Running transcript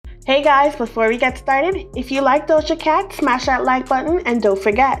Hey guys, before we get started, if you like Doja Cat, smash that like button and don't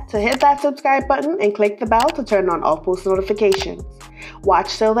forget to hit that subscribe button and click the bell to turn on all post notifications.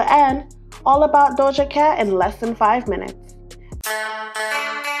 Watch till the end, all about Doja Cat in less than 5 minutes.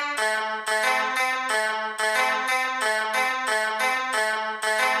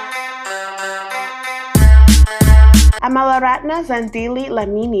 Amalaratna Zandili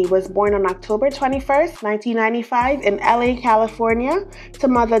Lamini was born on October 21, 1995 in LA, California, to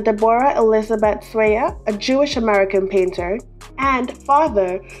mother Deborah Elizabeth Swaya, a Jewish-American painter, and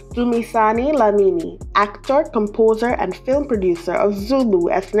father Dumisani Lamini, actor, composer, and film producer of Zulu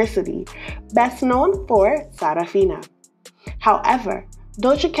ethnicity, best known for Sarafina. However,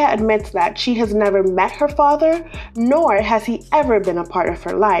 Doja Cat admits that she has never met her father, nor has he ever been a part of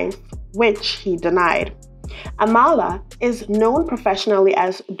her life, which he denied. Amala is known professionally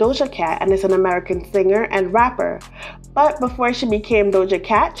as Doja Cat and is an American singer and rapper, but before she became Doja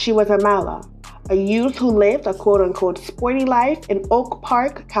Cat, she was Amala, a youth who lived a quote-unquote sporty life in Oak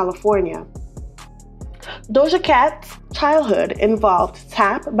Park, California. Doja Cat's childhood involved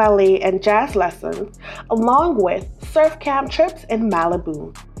tap, ballet, and jazz lessons, along with surf camp trips in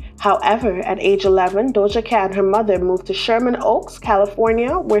Malibu. However, at age 11, Doja Cat and her mother moved to Sherman Oaks,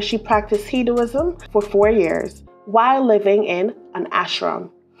 California, where she practiced Hinduism for 4 years, while living in an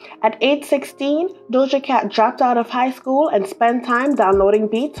ashram. At age 16, Doja Cat dropped out of high school and spent time downloading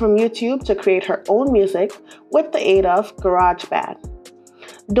beats from YouTube to create her own music with the aid of GarageBand.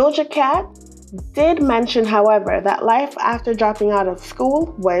 Doja Cat did mention, however, that life after dropping out of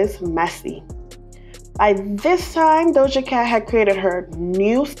school was messy. By this time, Doja Cat had created her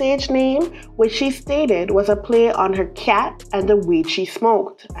new stage name, which she stated was a play on her cat and the weed she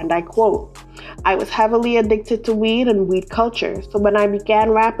smoked. And I quote, "I was heavily addicted to weed and weed culture, so when I began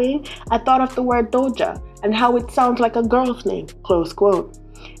rapping, I thought of the word Doja and how it sounds like a girl's name," close quote.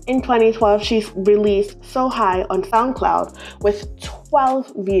 In 2012, she released So High on SoundCloud with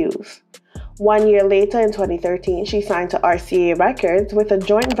 12 views. 1 year later, in 2013, she signed to RCA Records with a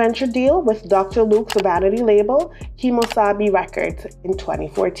joint venture deal with Dr. Luke's vanity label, Kimosabi Records, in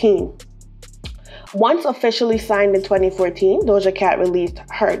 2014. Once officially signed in 2014, Doja Cat released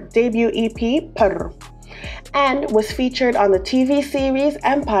her debut EP, Purr, and was featured on the TV series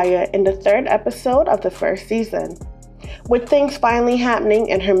Empire in the 3rd episode of the 1st season. With things finally happening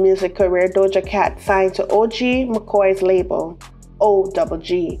in her music career, Doja Cat signed to OG McCoy's label,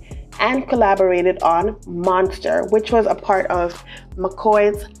 OGG, and collaborated on Monster, which was a part of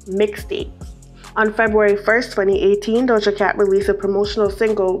McCoy's mixtape. On February 1st, 2018, Doja Cat released a promotional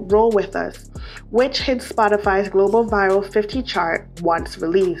single, Roll With Us, which hit Spotify's global viral 50 chart once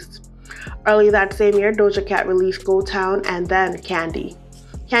released. Early that same year, Doja Cat released Go Town and then Candy.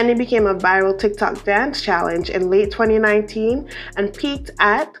 Candy became a viral TikTok dance challenge in late 2019 and peaked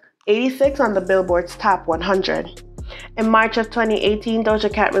at 86 on the Billboard's Top 100. In March of 2018, Doja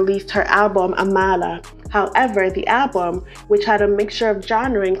Cat released her album Amala. However, the album, which had a mixture of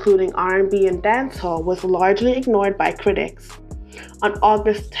genre including R&B and dancehall, was largely ignored by critics. On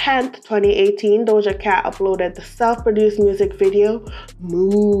August 10, 2018, Doja Cat uploaded the self-produced music video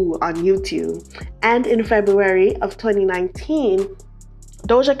Moo on YouTube. And in February of 2019,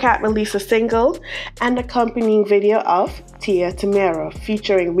 Doja Cat released a single and accompanying video of Tia Tamera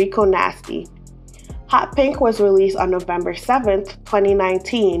featuring Rico Nasty. Hot Pink was released on November 7,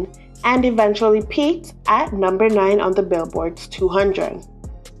 2019, and eventually peaked at number 9 on the Billboard's 200.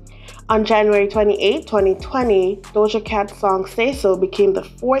 On January 28, 2020, Doja Cat's song Say So became the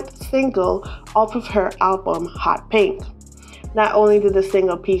 4th single off of her album Hot Pink. Not only did the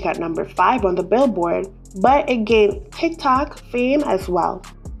single peak at number 5 on the Billboard, but it gained TikTok fame as well.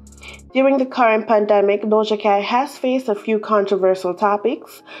 During the current pandemic, Doja Cat has faced a few controversial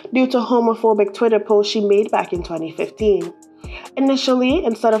topics due to homophobic Twitter posts she made back in 2015. Initially,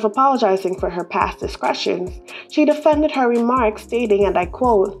 instead of apologizing for her past discretions, she defended her remarks, stating, and I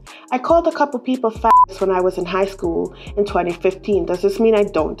quote, "I called a couple people faggots when I was in high school in 2015. Does this mean I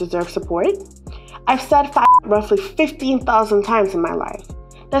don't deserve support? I've said faggot roughly 15,000 times in my life.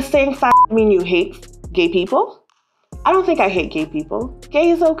 Does saying faggot mean you hate gay people? I don't think I hate gay people. Gay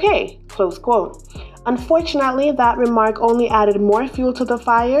is okay," close quote. Unfortunately, that remark only added more fuel to the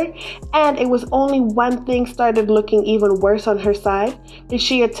fire, and it was only when things started looking even worse on her side did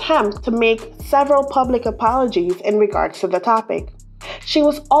she attempt to make several public apologies in regards to the topic. She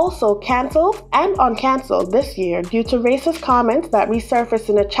was also cancelled and uncancelled this year due to racist comments that resurfaced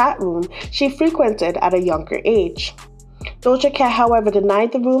in a chat room she frequented at a younger age. Doja Cat, however,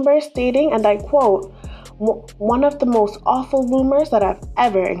 denied the rumors, stating, and I quote, "One of the most awful rumors that I've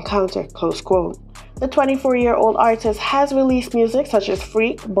ever encountered," close quote. The 24-year-old artist has released music such as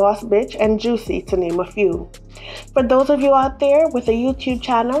Freak, Boss Bitch, and Juicy, to name a few. For those of you out there with a YouTube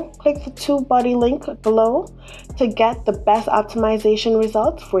channel, click the TubeBuddy link below to get the best optimization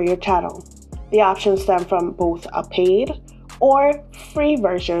results for your channel. The options stem from both a paid or free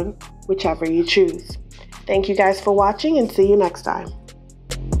version, whichever you choose. Thank you guys for watching and see you next time.